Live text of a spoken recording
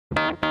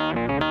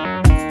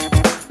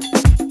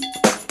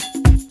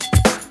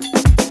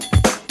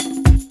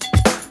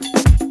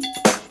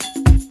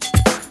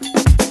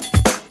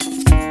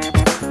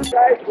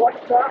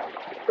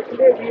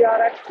we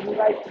are at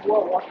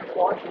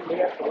Waterfall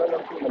near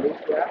Solubility,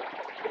 Malaysia.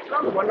 It's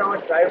not a 1 hour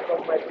drive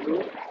from my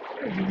place.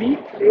 It's a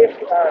unique place,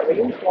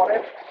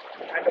 rainforest,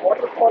 and the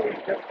waterfall is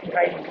just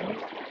behind me.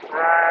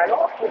 And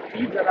also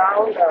trees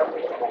around,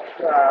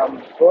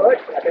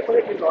 birds,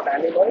 definitely not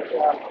animals,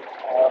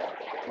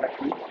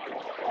 lucky.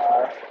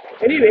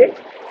 Anyway,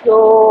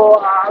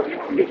 so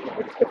we need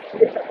to discuss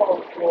today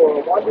about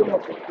volume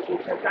of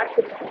distribution. That's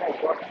the reason I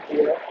got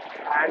here,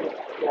 and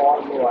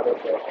for no other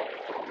purpose.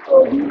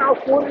 So we now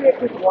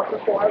correlate with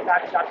waterfall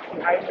that's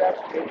behind us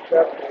with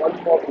the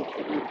volume of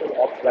distribution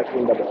of blood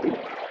in the body.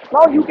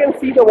 Now you can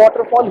see the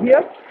waterfall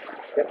here.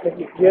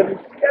 Definitely clearly,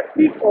 there are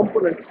three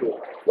components here.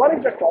 One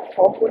is the top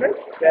component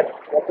where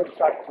water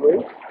starts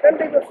flowing. Then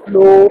there is a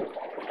slope,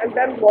 and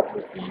then what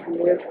we see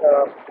is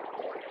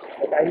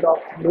the kind of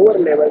lower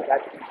level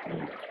that you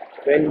see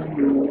when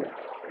you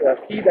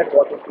see that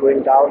water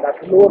flowing down. That's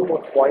the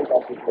lowermost point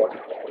of this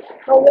waterfall.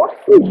 Now, what's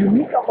so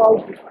unique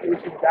about this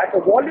place is that the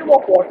volume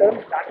of water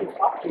that is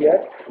up here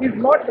is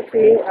not the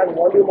same as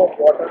volume of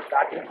water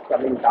that is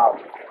coming down.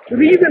 The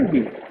reason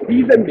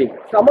being,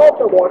 some of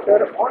the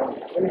water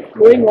when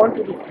flowing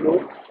onto the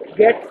slope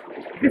gets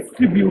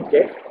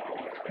distributed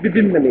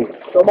within the lake.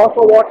 Some of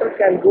the water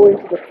can go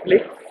into the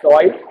slick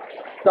soil.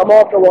 Some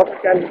of the water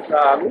can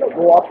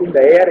go up in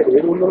the air in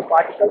aerosol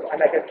particles,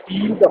 and I can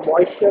feel the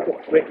moisture, the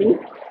sweating.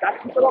 That's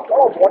because of a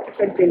lot of water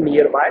contained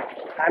nearby,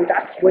 and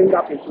that's going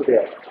up into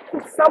there.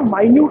 So some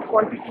minute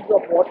quantities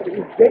of water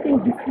is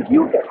getting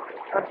distributed,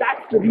 and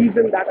that's the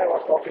reason that I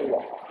was talking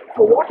about.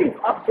 So what is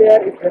up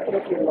there is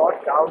definitely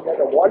not down there.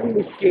 The volume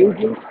is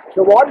changing.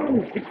 The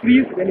volume is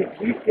decreased when it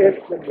reaches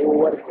the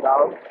lower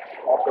ground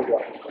of the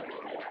water.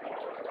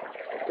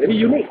 Very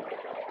unique.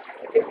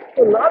 Okay.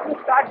 So now we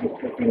start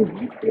discussing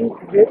these things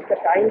with the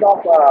kind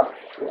of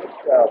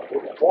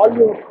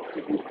volume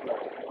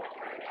distribution.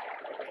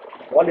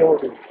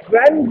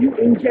 When you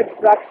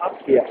inject drug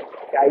up here,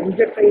 I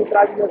inject the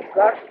intravenous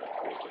drug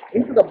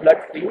into the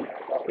bloodstream.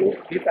 Think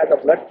this as a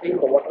bloodstream,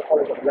 the waterfall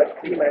is a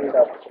bloodstream, and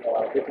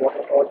this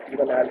waterfall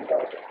even has an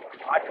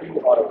artery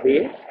or a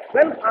vein.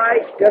 When I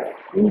just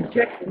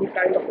inject any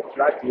kind of a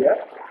drug here,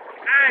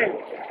 and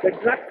the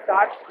drug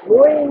starts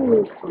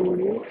flowing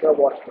through the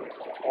water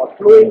or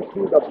flowing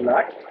through the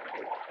blood,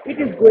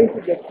 it is going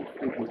to get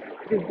distributed.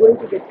 It is going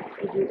to get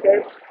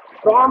distributed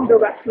from the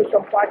vascular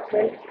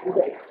compartment to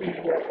the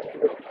exterior to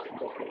the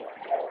tissue.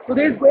 So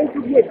there is going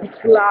to be a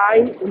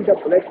decline in the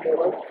blood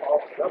levels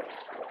of the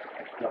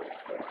blood.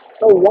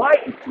 So why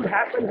it should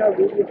happen have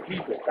various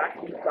reasons. That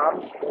will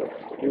come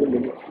in a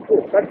minute.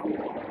 But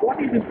what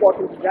is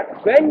important is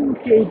that when you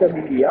change the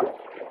medium,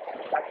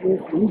 that means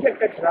you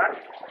inject a drug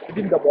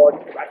within the body,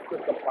 the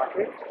vascular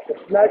compartment, the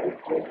drug is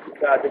going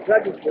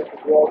to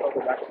go out of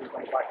the vascular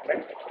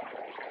compartment,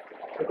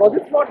 because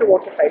it's not a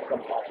watertight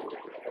compartment.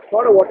 It's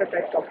not a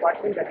watertight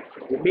compartment that it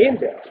should remain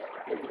there.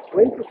 It's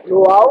going to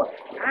flow out,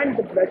 and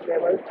the blood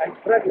levels and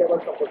drug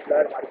levels of the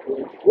blood are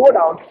going to go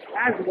down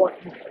as what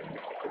you see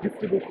the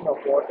distribution of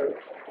water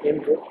in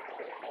this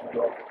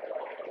blood.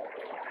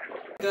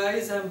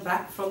 Guys, I'm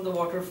back from the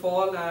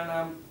waterfall, and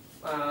I'm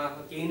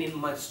again in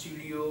my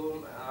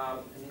studio.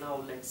 And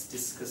now let's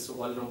discuss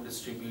volume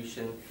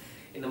distribution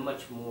in a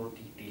much more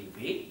detailed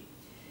way.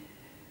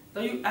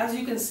 Now, as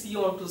you can see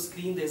onto the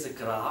screen, there's a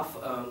graph.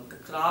 The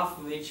graph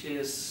which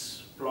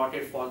is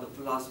plotted for the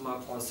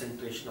plasma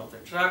concentration of the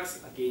drugs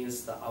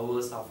against the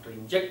hours after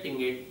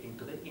injecting it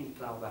into the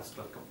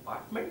intravascular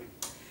compartment.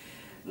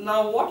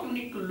 Now, what you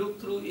need to look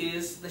through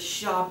is the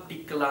sharp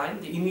decline,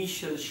 the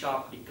initial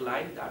sharp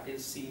decline that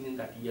is seen in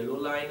that yellow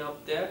line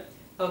up there.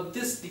 Now,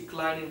 this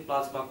decline in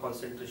plasma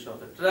concentration of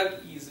the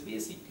drug is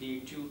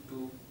basically due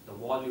to the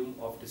volume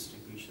of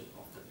distribution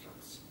of the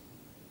drugs.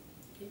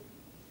 Okay.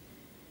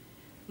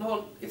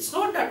 Now, it's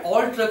not that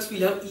all drugs will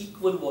have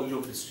equal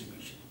volume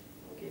distribution.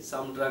 Okay.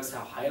 Some drugs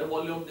have higher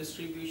volume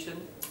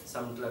distribution,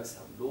 some drugs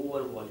have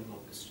lower volume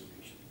of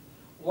distribution.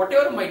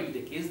 Whatever might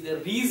be the case, there are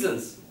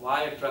reasons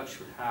why a drug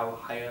should have a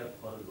higher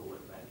or a lower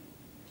value.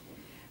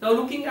 Now,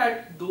 looking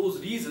at those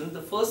reasons,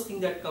 the first thing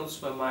that comes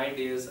to my mind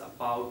is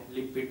about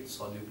lipid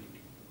solubility.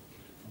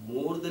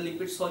 More the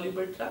lipid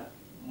soluble drug,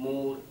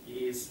 more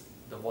is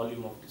the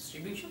volume of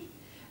distribution.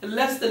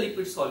 Less the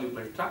lipid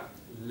soluble drug,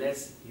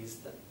 less is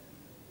the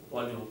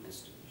volume of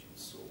distribution.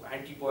 So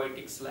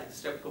antibiotics like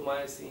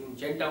streptomycin,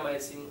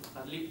 gentamicin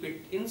are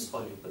lipid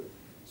insoluble,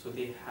 so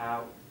they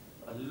have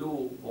a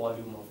low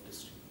volume of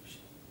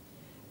distribution.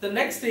 The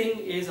next thing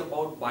is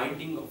about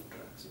binding of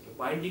drugs. Okay,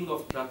 binding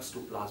of drugs to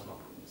plasma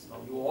proteins. Now,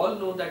 you all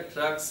know that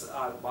drugs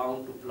are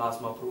bound to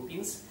plasma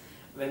proteins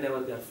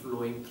whenever they are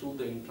flowing through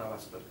the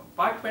intravascular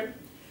compartment.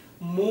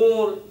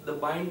 More the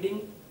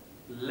binding,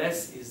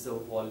 less is the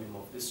volume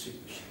of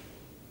distribution.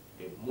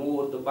 Okay,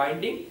 more the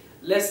binding,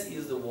 less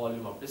is the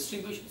volume of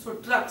distribution. So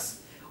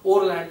drugs,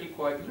 oral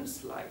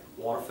anticoagulants like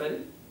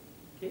warfarin,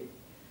 okay,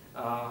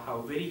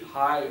 have very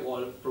high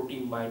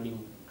protein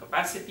binding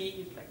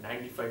capacity, like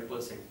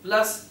 95%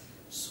 plus,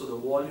 so the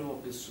volume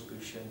of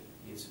distribution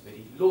is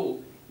very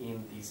low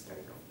in these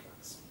kind of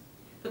drugs.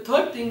 The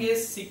third thing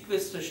is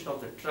sequestration of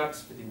the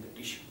drugs within the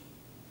tissue.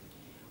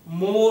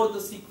 more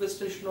the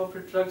sequestration of the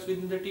drugs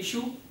within the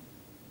tissue,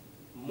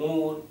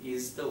 more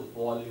is the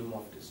volume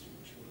of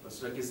distribution. Because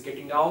drug is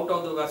getting out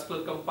of the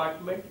vascular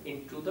compartment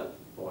into the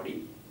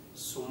body.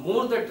 So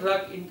more the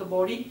drug in the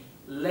body,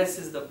 less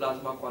is the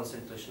plasma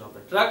concentration of the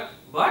drug,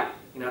 but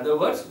in other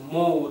words,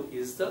 more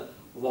is the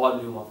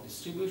volume of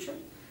distribution.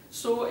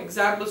 So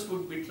examples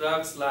would be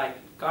drugs like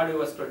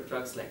cardiovascular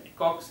drugs like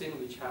digoxin,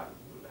 which have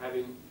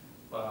having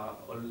a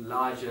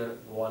larger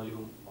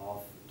volume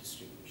of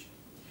distribution.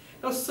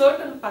 Now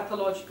certain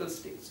pathological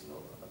states,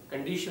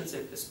 conditions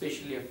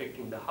especially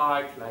affecting the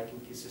heart, like in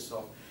cases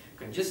of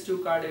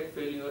congestive cardiac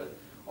failure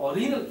or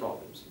renal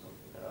problems,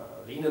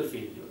 renal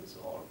failures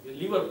or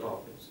liver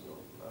problems,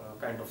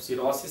 kind of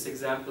cirrhosis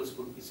examples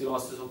could be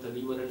cirrhosis of the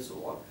liver and so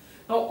on.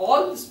 Now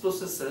all these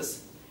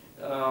processes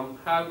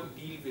have to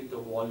deal with the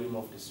volume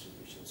of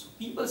distribution. So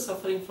people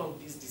suffering from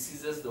these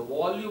diseases, the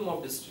volume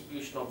of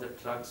distribution of the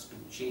drugs do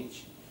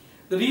change.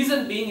 The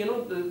reason being,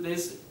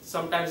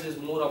 sometimes there's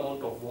more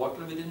amount of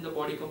water within the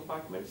body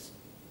compartments.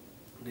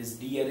 There's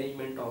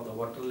dearrangement of the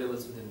water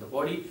levels within the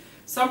body.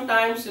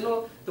 Sometimes,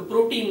 the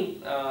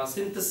protein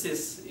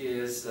synthesis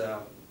is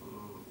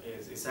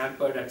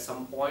hampered at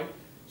some point,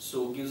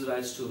 so gives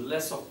rise to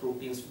less of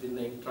proteins within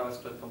the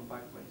intravascular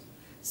compartments.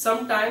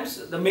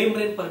 Sometimes the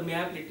membrane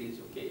permeability is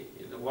okay.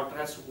 The water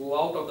has to go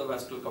out of the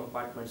vascular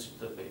compartments to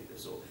the periphery.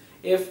 So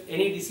if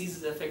any disease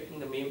is affecting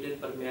the membrane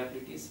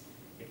permeabilities,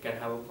 it can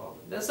have a problem.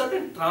 There are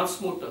certain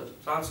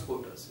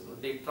transporters,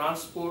 they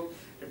transport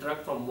the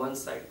drug from one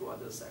side to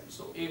other side.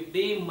 So if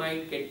they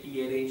might get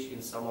dearranged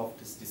in some of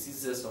these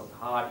diseases of the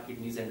heart,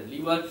 kidneys and the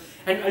liver,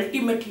 and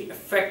ultimately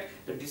affect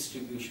the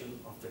distribution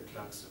of the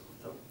drugs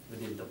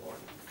within the body.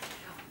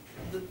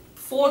 The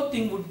fourth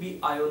thing would be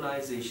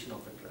ionization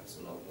of the drugs.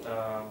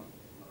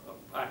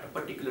 At a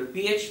particular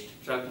pH,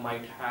 the drug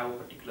might have a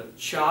particular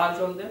charge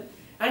on them,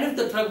 and if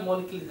the drug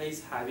molecule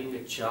is having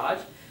a charge,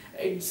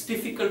 it's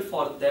difficult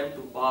for them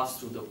to pass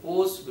through the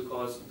pores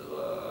because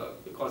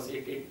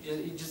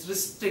it just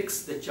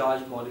restricts the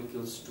charged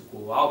molecules to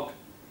go out.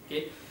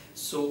 Okay,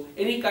 so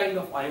any kind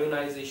of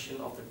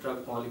ionization of the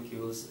drug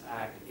molecules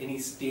at any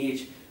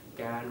stage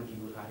can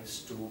give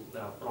rise to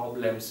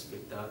problems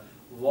with the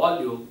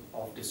volume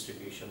of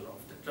distribution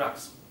of the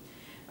drugs.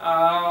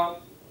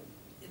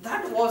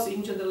 That was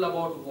in general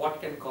about what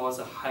can cause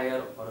a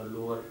higher or a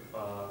lower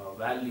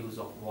values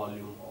of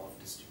volume of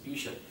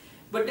distribution.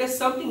 But there's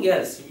something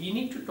else. We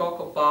need to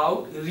talk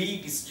about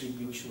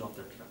redistribution of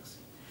the drugs.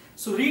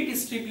 So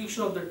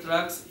redistribution of the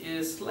drugs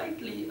is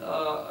slightly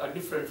a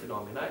different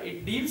phenomena.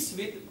 It deals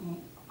with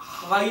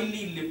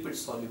highly lipid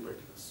soluble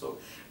drugs. So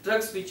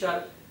drugs which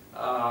are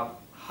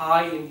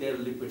high in their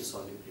lipid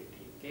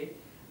solubility. Okay,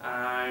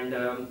 and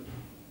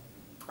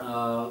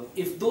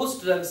if those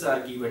drugs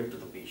are given to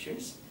the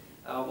patients,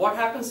 what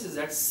happens is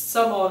that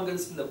some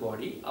organs in the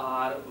body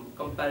are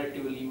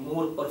comparatively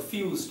more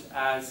perfused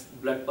as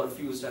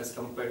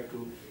compared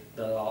to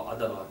the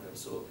other organs.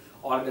 So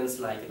organs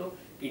like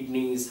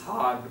kidneys,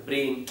 heart,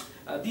 brain,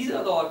 these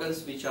are the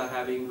organs which are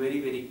having very,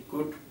 very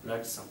good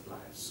blood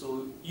supply.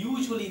 So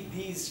usually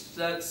these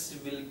drugs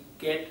will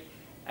get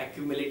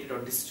accumulated or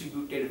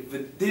distributed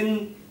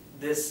within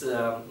this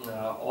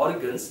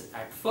organs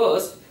at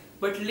first,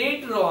 but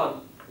later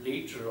on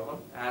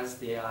as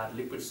they are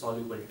lipid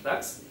soluble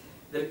drugs,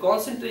 their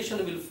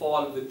concentration will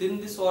fall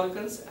within these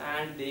organs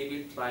and they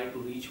will try to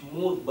reach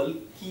more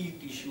bulky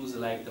tissues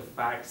like the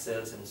fat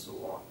cells and so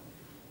on.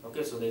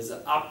 Okay, so there is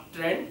an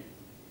uptrend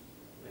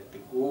where they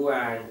go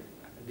and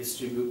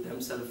distribute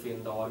themselves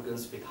in the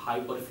organs with high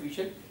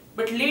perfusion,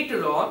 but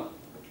later on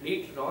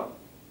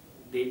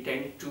they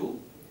tend to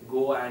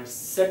go and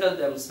settle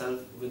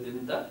themselves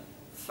within the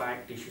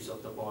fat tissues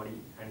of the body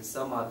and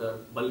some other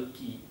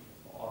bulky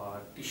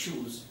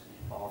tissues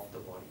of the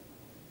body.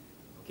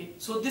 Okay,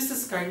 so this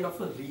is kind of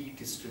a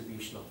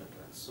redistribution of the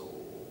drugs. So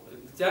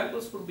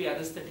examples would be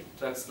anesthetic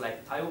drugs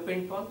like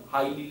thiopental,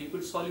 highly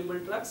lipid soluble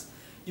drugs.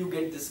 You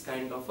get this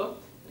kind of a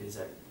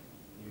result.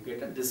 You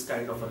get this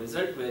kind of a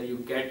result where you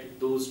get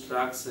those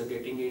drugs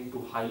getting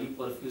into highly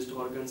perfused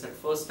organs at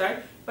first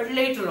time, but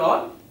later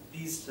on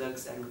these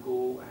drugs and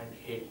go and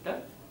hit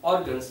the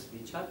organs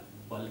which are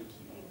bulky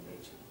in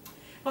nature.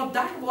 Now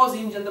that was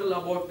in general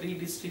about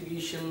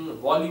redistribution,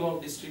 volume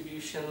of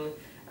distribution,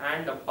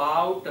 and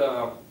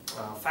about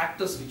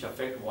factors which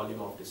affect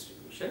volume of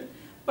distribution.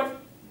 But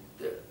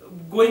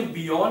going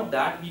beyond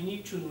that, we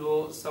need to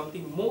know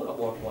something more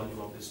about volume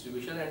of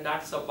distribution, and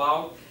that's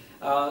about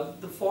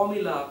the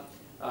formula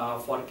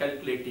for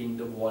calculating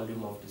the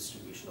volume of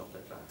distribution of the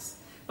drugs.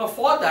 Now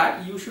for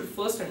that, you should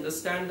first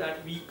understand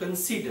that we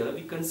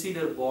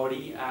consider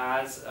body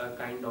as a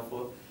kind of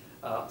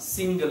a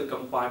single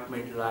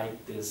compartment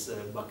like this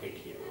bucket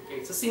here. Okay,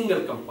 it's a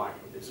single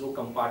compartment. There's no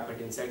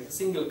compartment inside. It's a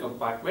single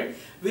compartment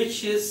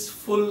which is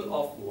full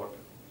of water.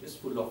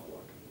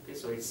 Okay,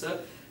 so it's a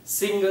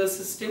single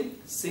system,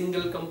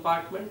 single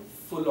compartment,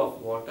 full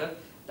of water.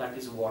 That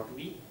is what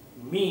we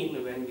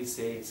mean when we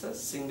say it's a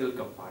single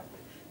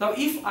compartment. Now,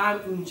 if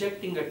I'm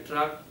injecting a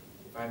drug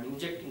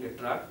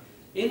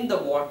in the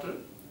water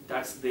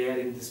that's there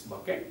in this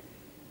bucket,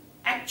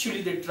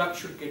 actually the drug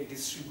should get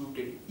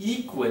distributed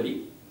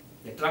equally.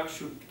 The drug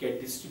should get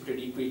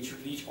distributed equally. It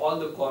should reach all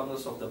the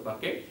corners of the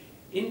bucket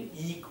in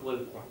equal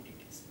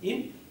quantities.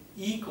 In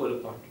equal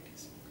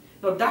quantities.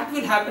 Now that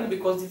will happen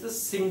because it's a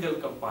single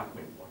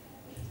compartment body.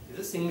 It's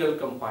a single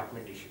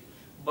compartment issue.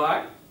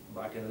 But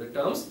in other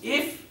terms,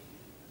 if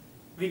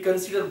we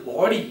consider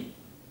body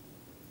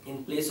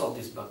in place of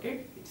this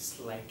bucket, it is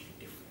slightly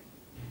different.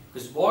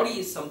 Because body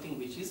is something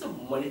which is a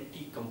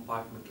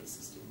multi-compartmental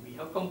system. We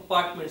have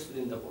compartments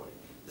within the body.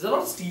 These are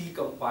not steel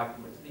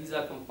compartments. These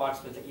are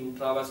compartments like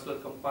intravascular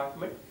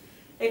compartment,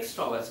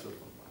 extravascular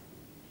compartment.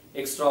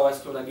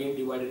 Extravascular again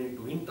divided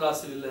into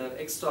intracellular,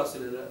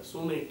 extracellular,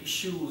 so many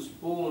tissues,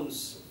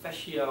 bones,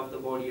 fascia of the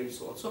body and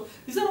so on. So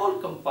these are all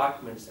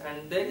compartments,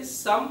 and there is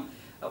some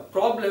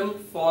problem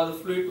for the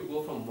fluid to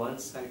go from one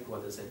side to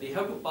other side. They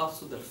have to pass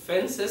through the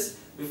fences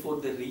before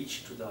they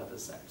reach to the other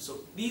side. So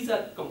these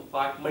are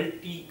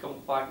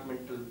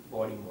multi-compartmental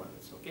body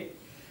models. Okay.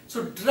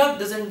 So drug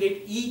doesn't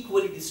get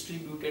equally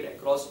distributed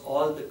across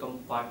all the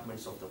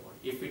compartments of the body.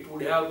 If it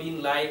would have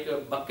been like a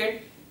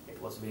bucket,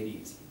 it was very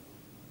easy.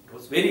 It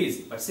was very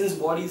easy. But since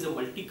body is a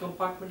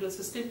multi-compartmental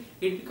system,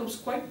 it becomes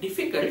quite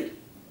difficult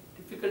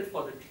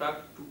for the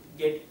drug to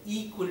get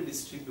equally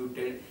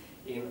distributed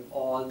in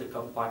all the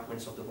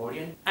compartments of the body.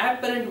 And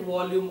apparent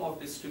volume of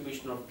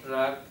distribution of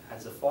drug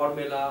has a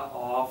formula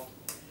of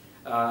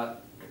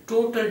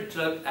total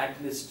drug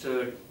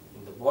administered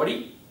in the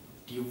body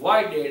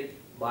divided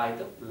by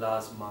the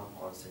plasma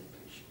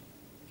concentration.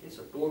 Okay,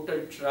 so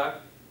total drug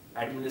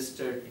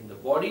administered in the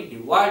body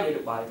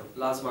divided by the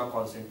plasma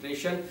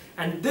concentration,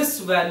 and this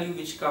value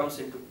which comes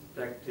into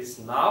practice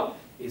now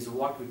is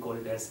what we call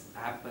it as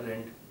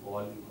apparent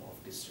volume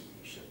of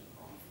distribution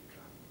of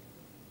drug.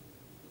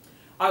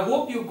 I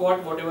hope you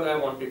got whatever I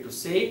wanted to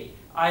say.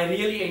 I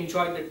really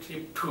enjoyed the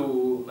trip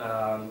to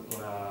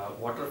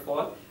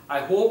Waterfall.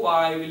 I hope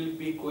I will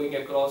be going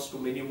across to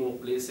many more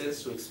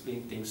places to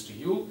explain things to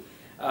you.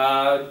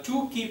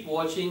 Do keep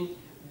watching.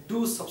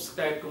 Do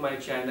subscribe to my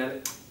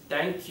channel.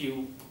 Thank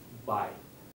you. Bye.